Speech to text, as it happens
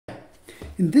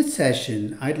In this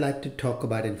session, I'd like to talk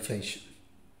about inflation.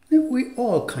 Now, we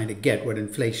all kind of get what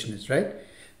inflation is, right?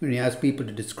 When you ask people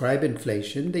to describe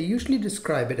inflation, they usually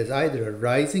describe it as either a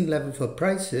rising level for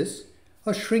prices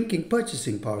or shrinking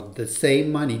purchasing power. The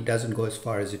same money doesn't go as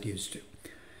far as it used to.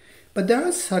 But there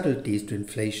are subtleties to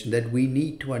inflation that we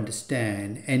need to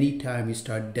understand anytime we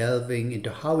start delving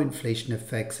into how inflation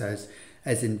affects us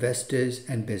as investors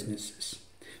and businesses.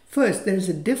 First, there is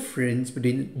a difference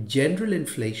between general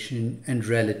inflation and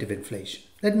relative inflation.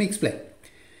 Let me explain.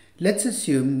 Let's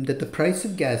assume that the price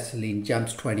of gasoline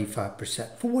jumps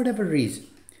 25% for whatever reason.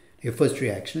 Your first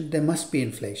reaction, there must be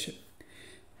inflation.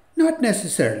 Not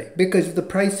necessarily, because if the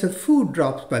price of food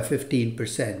drops by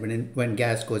 15% when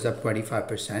gas goes up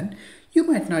 25%, you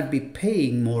might not be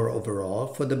paying more overall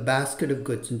for the basket of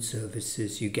goods and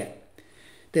services you get.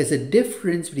 There's a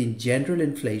difference between general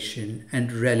inflation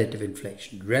and relative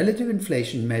inflation. Relative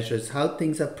inflation measures how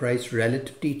things are priced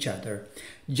relative to each other.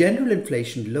 General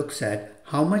inflation looks at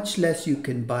how much less you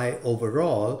can buy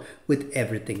overall with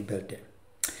everything built in.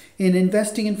 In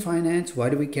investing in finance, why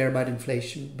do we care about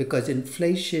inflation? Because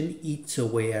inflation eats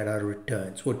away at our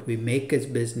returns, what we make as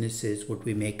businesses, what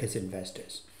we make as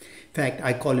investors. In fact,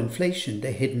 I call inflation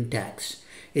the hidden tax.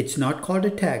 It's not called a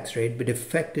tax rate, but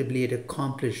effectively it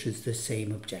accomplishes the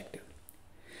same objective.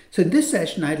 So in this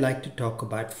session, I'd like to talk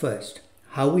about first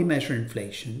how we measure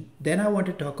inflation. Then I want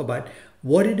to talk about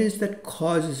what it is that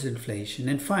causes inflation,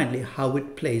 and finally how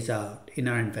it plays out in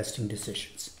our investing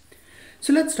decisions.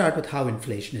 So let's start with how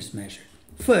inflation is measured.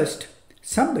 First,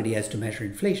 somebody has to measure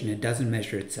inflation. It doesn't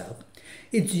measure itself.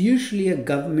 It's usually a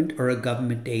government or a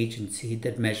government agency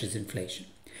that measures inflation.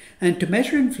 And to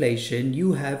measure inflation,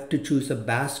 you have to choose a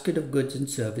basket of goods and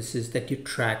services that you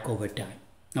track over time.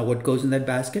 Now, what goes in that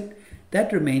basket?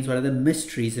 That remains one of the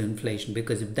mysteries of inflation,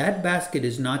 because if that basket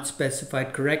is not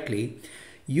specified correctly,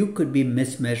 you could be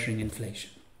mismeasuring inflation.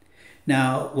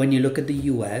 Now, when you look at the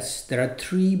US, there are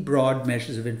three broad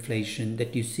measures of inflation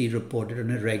that you see reported on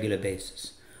a regular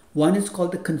basis. One is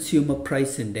called the Consumer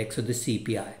Price Index, or the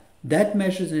CPI. That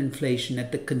measures inflation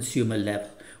at the consumer level.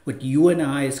 What you and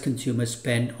I as consumers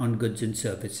spend on goods and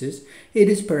services. It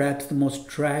is perhaps the most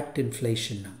tracked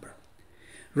inflation number.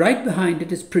 Right behind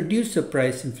it is producer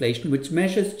price inflation, which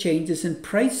measures changes in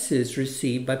prices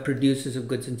received by producers of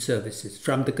goods and services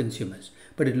from the consumers.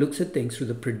 But it looks at things through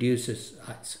the producer's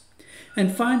eyes.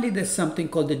 And finally, there's something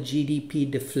called the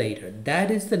GDP deflator.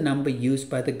 That is the number used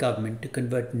by the government to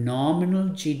convert nominal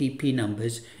GDP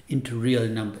numbers into real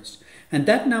numbers. And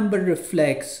that number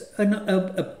reflects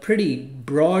a pretty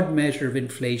broad measure of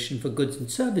inflation for goods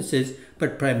and services,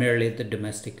 but primarily at the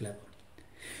domestic level.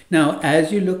 Now,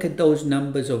 as you look at those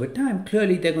numbers over time,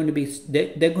 clearly they're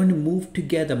going to move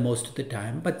together most of the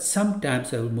time, but sometimes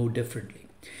they'll move differently.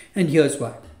 And here's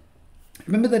why.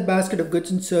 Remember that basket of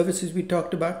goods and services we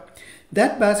talked about?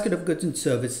 That basket of goods and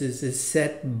services is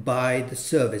set by the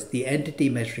service, the entity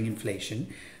measuring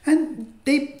inflation, and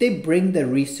they bring their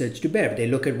research to bear. They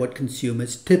look at what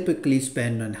consumers typically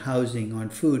spend on housing, on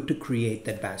food to create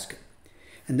that basket.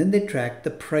 And then they track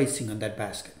the pricing on that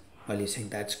basket. Well, you're saying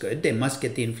that's good. They must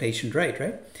get the inflation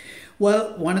right?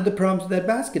 Well, one of the problems with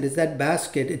that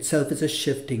basket itself is a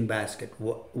shifting basket.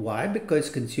 Why? Because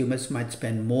consumers might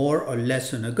spend more or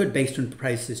less on a good based on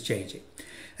prices changing.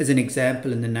 As an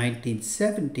example, in the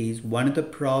 1970s, one of the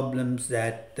problems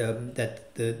that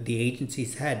the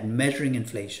agencies had measuring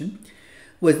inflation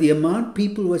was the amount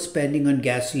people were spending on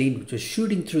gasoline, which was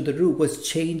shooting through the roof, was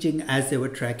changing as they were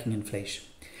tracking inflation.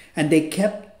 And they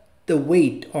kept the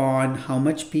weight on how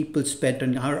much people spent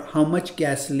on how much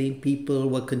gasoline people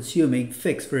were consuming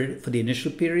fixed for the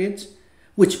initial periods,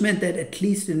 which meant that at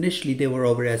least initially they were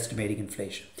overestimating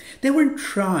inflation. They weren't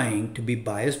trying to be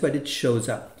biased, but it shows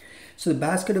up. So the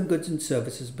basket of goods and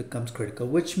services becomes critical,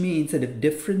 which means that if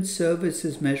different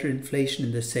services measure inflation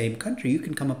in the same country, you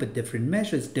can come up with different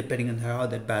measures depending on how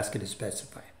that basket is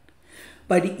specified.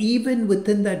 But even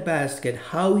within that basket,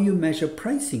 how you measure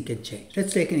pricing can change.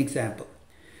 Let's take an example.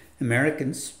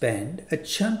 Americans spend a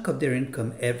chunk of their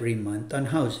income every month on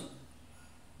housing.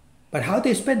 But how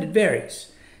they spend it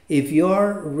varies. If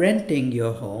you're renting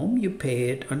your home, you pay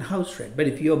it on house rent. But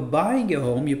if you're buying your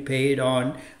home, you pay it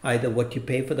on either what you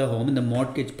pay for the home and the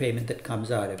mortgage payment that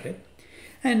comes out of it.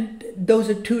 And those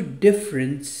are two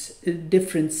different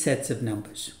sets of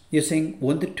numbers. You're saying,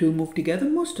 won't the two move together?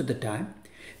 Most of the time.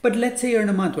 But let's say you're in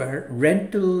a month where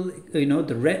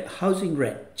housing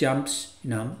rent jumps,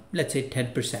 let's say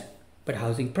 10%. But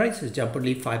housing prices jump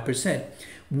only 5%.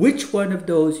 Which one of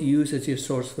those you use as your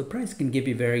source for price can give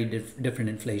you very different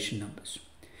inflation numbers.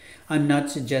 I'm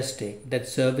not suggesting that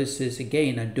services,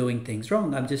 again, are doing things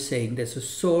wrong. I'm just saying there's a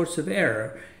source of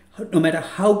error no matter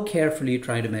how carefully you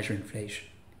try to measure inflation.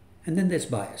 And then there's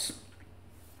bias.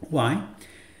 Why?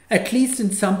 At least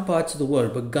in some parts of the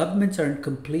world where governments are in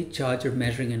complete charge of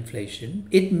measuring inflation,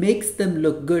 it makes them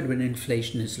look good when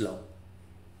inflation is low.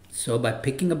 So by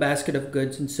picking a basket of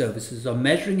goods and services or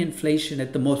measuring inflation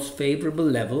at the most favorable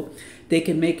level, they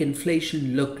can make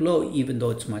inflation look low even though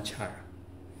it's much higher.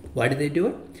 Why do they do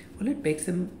it? Well, it makes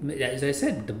them, as I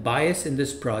said, the bias in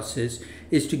this process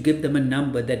is to give them a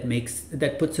number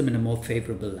that puts them in a more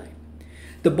favorable light.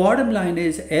 The bottom line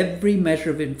is every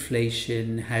measure of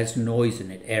inflation has noise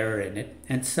in it, error in it,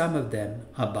 and some of them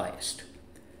are biased.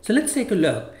 So let's take a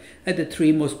look at the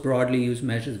three most broadly used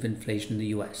measures of inflation in the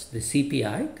US. The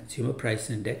CPI, Consumer Price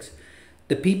Index,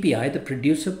 the PPI, the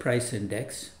Producer Price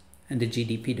Index, and the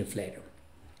GDP deflator.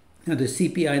 Now the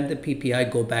CPI and the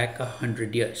PPI go back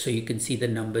 100 years, so you can see the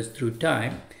numbers through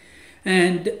time.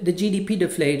 And the GDP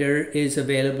deflator is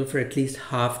available for at least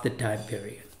half the time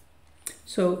period.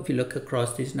 So if you look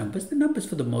across these numbers, the numbers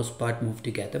for the most part move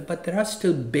together, but there are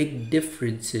still big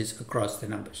differences across the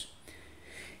numbers.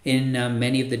 In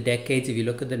many of the decades, if you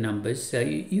look at the numbers,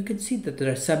 you can see that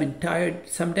there are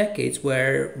some decades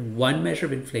where one measure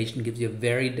of inflation gives you a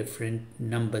very different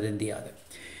number than the other.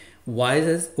 Why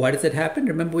does that happen?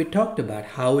 Remember, we talked about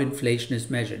how inflation is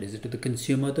measured. Is it to the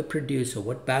consumer or the producer?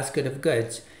 What basket of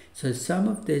goods? So some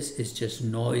of this is just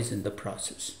noise in the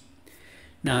process.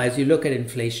 Now, as you look at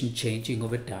inflation changing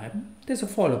over time, there's a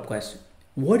follow-up question.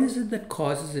 What is it that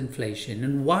causes inflation,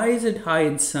 and why is it high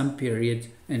in some periods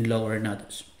and lower in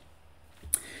others?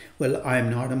 Well, I'm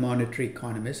not a monetary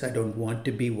economist. I don't want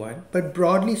to be one. But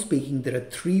broadly speaking, there are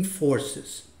three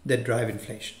forces that drive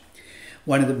inflation.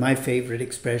 One of my favorite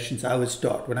expressions I was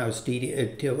taught when I was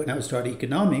taught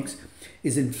economics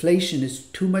is inflation is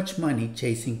too much money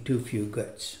chasing too few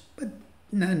goods.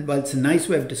 While it's a nice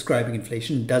way of describing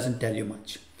inflation, it doesn't tell you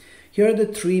much. Here are the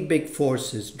three big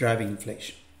forces driving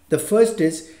inflation. The first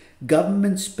is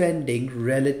government spending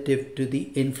relative to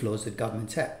the inflows that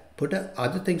governments have. Put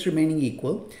other things remaining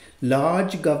equal,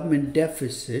 large government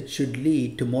deficits should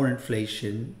lead to more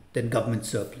inflation than government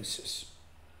surpluses.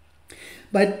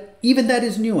 But even that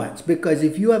is nuanced, because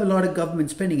if you have a lot of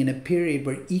government spending in a period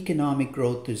where economic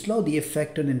growth is low, the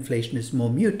effect on inflation is more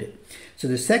muted. So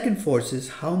the second force is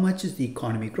how much is the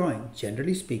economy growing?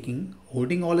 Generally speaking,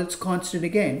 holding all its constant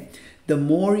again, the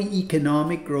more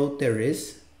economic growth there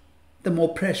is, the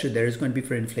more pressure there is going to be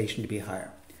for inflation to be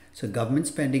higher. So government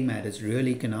spending matters, real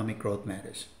economic growth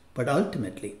matters. But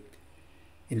ultimately,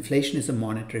 inflation is a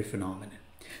monetary phenomenon.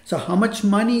 So how much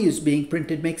money is being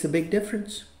printed makes a big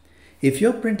difference. If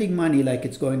you're printing money like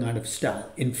it's going out of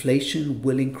style, inflation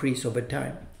will increase over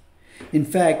time. In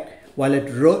fact, while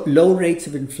at low rates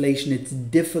of inflation, it's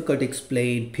difficult to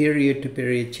explain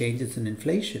period-to-period changes in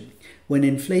inflation. When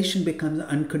inflation becomes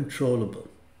uncontrollable,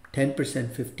 10%,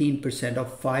 15%, or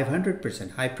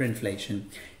 500% hyperinflation,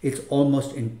 it's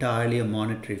almost entirely a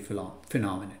monetary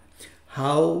phenomenon.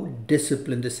 How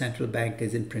disciplined the central bank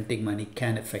is in printing money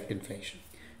can affect inflation.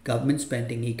 Government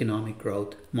spending, economic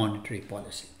growth, monetary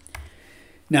policy.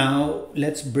 Now,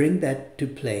 let's bring that to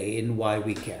play in why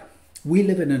we care. We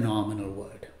live in a nominal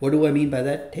world. What do I mean by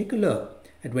that? Take a look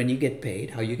at when you get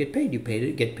paid, how you get paid. You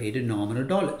get paid in nominal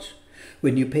dollars.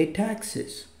 When you pay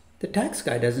taxes, the tax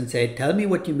guy doesn't say, tell me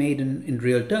what you made in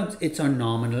real terms. It's on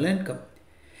nominal income.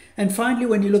 And finally,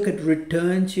 when you look at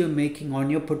returns you're making on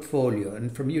your portfolio,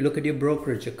 and you look at your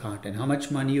brokerage account and how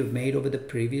much money you've made over the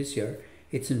previous year,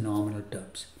 it's in nominal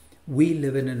terms. We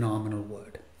live in a nominal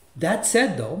world. That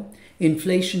said, though,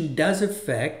 inflation does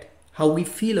affect how we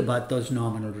feel about those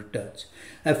nominal returns.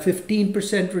 A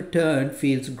 15% return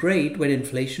feels great when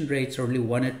inflation rates are only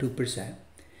 1 or 2%.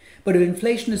 But if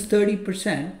inflation is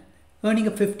 30%, earning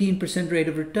a 15% rate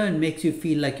of return makes you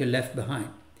feel like you're left behind.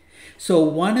 So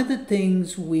one of the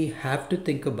things we have to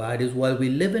think about is while we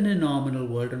live in a nominal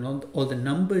world and all the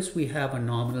numbers we have are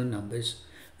nominal numbers,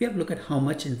 we have to look at how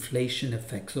much inflation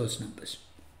affects those numbers.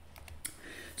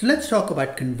 So let's talk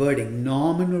about converting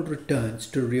nominal returns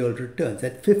to real returns.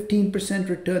 That 15%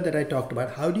 return that I talked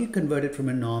about, how do you convert it from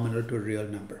a nominal to a real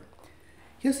number?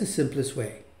 Here's the simplest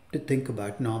way to think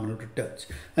about nominal returns.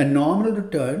 A nominal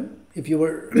return, if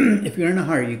you're in a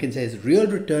hurry, you can say is real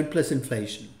return plus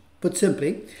inflation. Put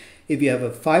simply, if you have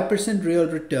a 5% real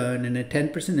return and a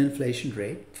 10% inflation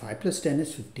rate, 5 plus 10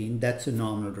 is 15, that's a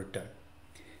nominal return.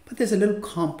 But there's a little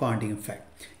compounding effect.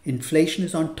 Inflation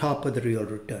is on top of the real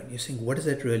return. You're saying, what does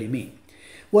that really mean?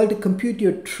 Well, to compute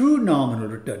your true nominal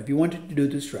return, if you wanted to do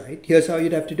this right, here's how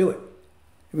you'd have to do it.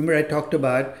 Remember I talked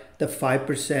about the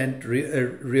 5%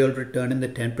 real return and the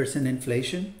 10%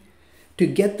 inflation? To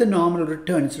get the nominal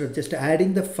return, instead of just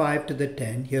adding the 5 to the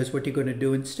 10, here's what you're going to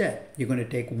do instead. You're going to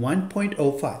take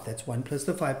 1.05, that's 1 plus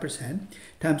the 5%,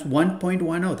 times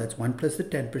 1.10, that's 1 plus the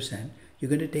 10%. You're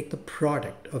going to take the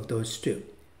product of those two.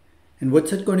 And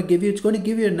what's it going to give you? It's going to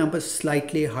give you a number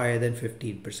slightly higher than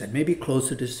 15%, maybe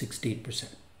closer to 16%.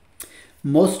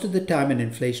 Most of the time when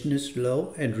inflation is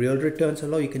low and real returns are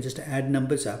low, you can just add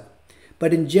numbers up.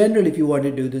 But in general, if you want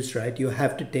to do this right, you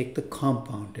have to take the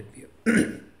compounded view.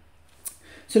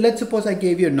 So let's suppose I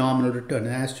gave you a nominal return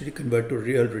and asked you to convert to a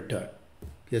real return.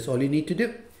 Here's all you need to do.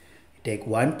 You take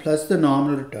 1 plus the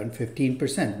nominal return,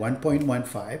 15%,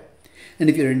 1.15. And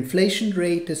if your inflation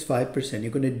rate is 5%,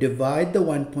 you're going to divide the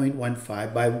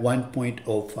 1.15 by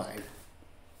 1.05.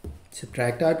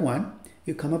 Subtract out 1,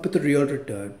 you come up with a real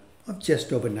return of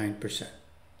just over 9%.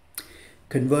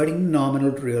 Converting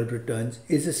nominal to real returns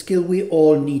is a skill we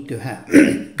all need to have.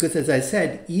 Because as I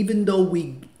said, even though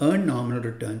we earn nominal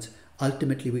returns,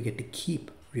 ultimately we get to keep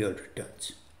real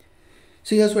returns.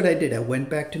 So here's what I did. I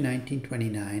went back to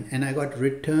 1929 and I got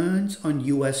returns on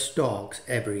US stocks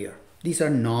every year. These are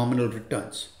nominal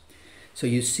returns. So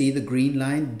you see the green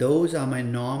line, those are my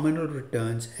nominal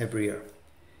returns every year.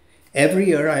 Every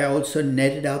year I also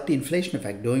netted out the inflation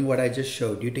effect, doing what I just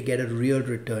showed you to get a real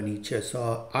return each year.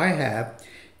 So I have,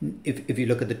 if you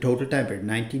look at the total time period,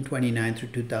 1929 through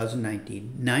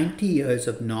 2019, 90 years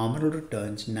of nominal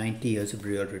returns, 90 years of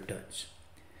real returns.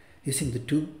 You see the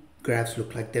two graphs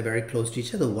look like they're very close to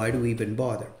each other. Why do we even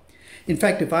bother? In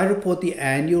fact, if I report the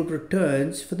annual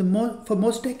returns for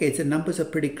most decades, the numbers are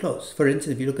pretty close. For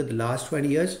instance, if you look at the last 20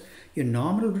 years, your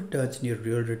nominal returns and your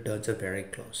real returns are very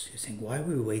close. You're saying, why are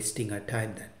we wasting our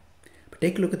time then? But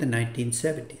take a look at the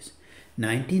 1970s.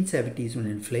 1970s, when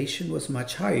inflation was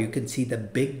much higher, you can see the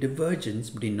big divergence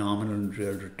between nominal and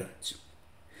real returns.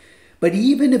 But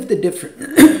even if the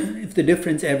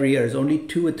difference every year is only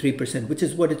 2 or 3%, which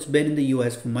is what it's been in the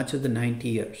US for much of the 90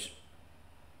 years,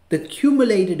 the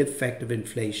cumulated effect of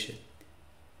inflation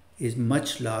is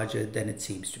much larger than it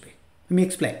seems to be. Let me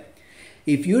explain.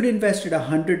 If you'd invested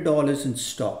 $100 in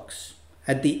stocks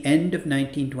at the end of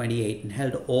 1928 and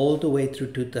held all the way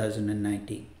through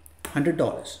 2019, $100,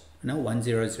 100.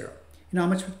 You know how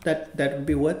much that would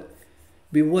be worth?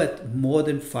 Be worth more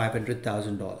than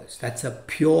 $500,000. That's a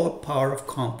pure power of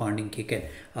compounding kick in.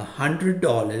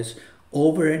 $100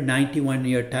 over a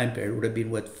 91-year time period would have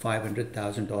been worth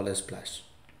 $500,000 plus.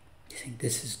 You think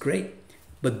this is great,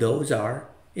 but those are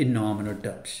in nominal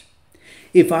terms.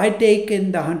 If I'd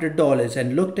taken the $100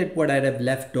 and looked at what I'd have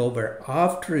left over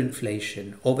after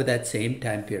inflation over that same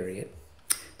time period,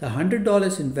 the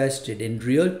 $100 invested in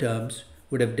real terms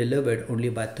would have delivered only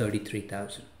about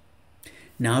 $33,000.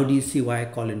 Now do you see why I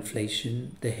call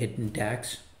inflation the hidden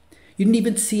tax? You didn't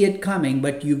even see it coming,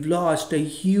 but you've lost a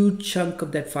huge chunk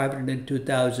of that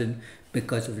 $502,000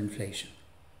 because of inflation.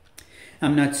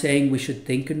 I'm not saying we should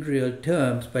think in real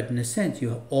terms, but in a sense,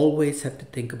 you always have to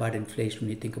think about inflation when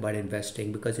you think about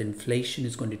investing, because inflation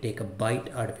is going to take a bite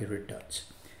out of your returns.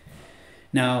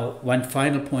 Now, one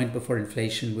final point before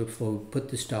inflation, before we put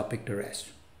this topic to rest.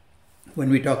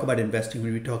 When we talk about investing,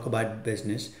 when we talk about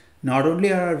business, not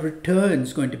only are our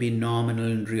returns going to be nominal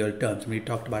in real terms, when we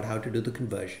talked about how to do the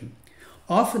conversion,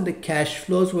 often the cash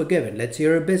flows were given. Let's say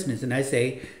you're a business and I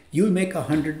say, you'll make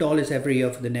 $100 every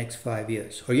year for the next 5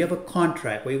 years. Or you have a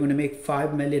contract where you're going to make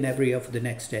 $5 million every year for the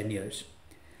next 10 years.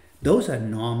 Those are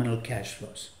nominal cash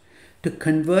flows. To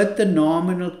convert the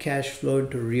nominal cash flow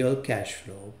into real cash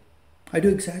flow, I do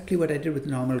exactly what I did with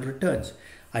nominal returns.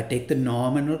 I take the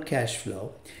nominal cash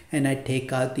flow and I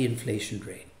take out the inflation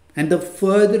rate. And the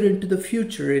further into the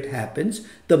future it happens,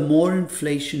 the more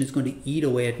inflation is going to eat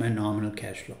away at my nominal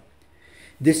cash flow.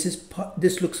 This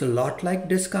looks a lot like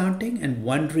discounting, and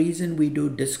one reason we do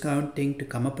discounting to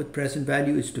come up with present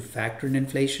value is to factor in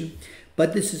inflation,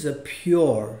 but this is a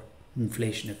pure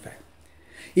inflation effect.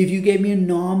 If you gave me a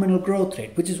nominal growth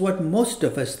rate, which is what most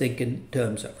of us think in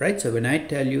terms of, right? So when I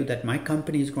tell you that my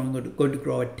company is going to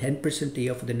grow at 10% a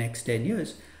year for the next 10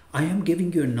 years, I am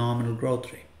giving you a nominal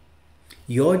growth rate.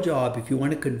 Your job, if you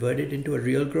want to convert it into a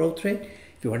real growth rate,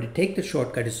 if you want to take the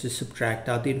shortcut, is to subtract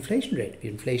out the inflation rate. If the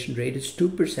inflation rate is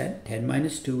 2%, 10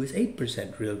 minus 2 is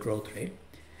 8% real growth rate.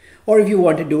 Or if you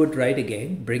want to do it right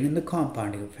again, bring in the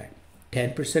compounding effect.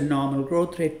 10% nominal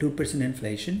growth rate, 2%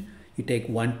 inflation. You take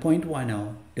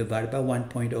 1.10 divided by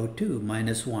 1.02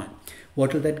 minus 1.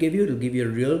 What will that give you? It will give you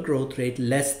a real growth rate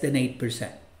less than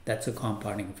 8%. That's a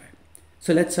compounding effect.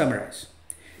 So let's summarize.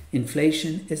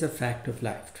 Inflation is a fact of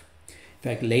life. In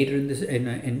fact, later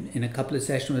in a couple of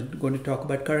sessions, we're going to talk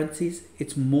about currencies.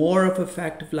 It's more of a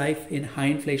fact of life in high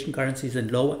inflation currencies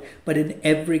and lower, but in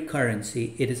every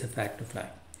currency, it is a fact of life.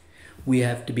 We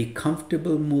have to be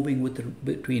comfortable moving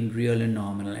between real and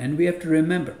nominal. And we have to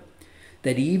remember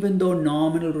that even though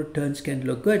nominal returns can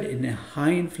look good in a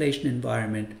high inflation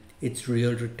environment, it's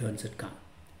real returns that count.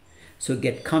 So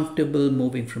get comfortable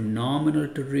moving from nominal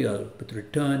to real with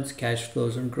returns, cash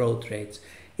flows, and growth rates.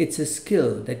 It's a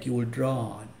skill that you will draw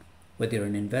on, whether you're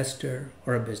an investor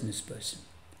or a business person.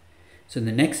 So in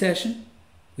the next session,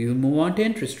 we will move on to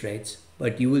interest rates,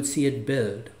 but you will see it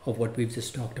build of what we've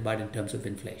just talked about in terms of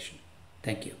inflation.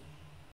 Thank you.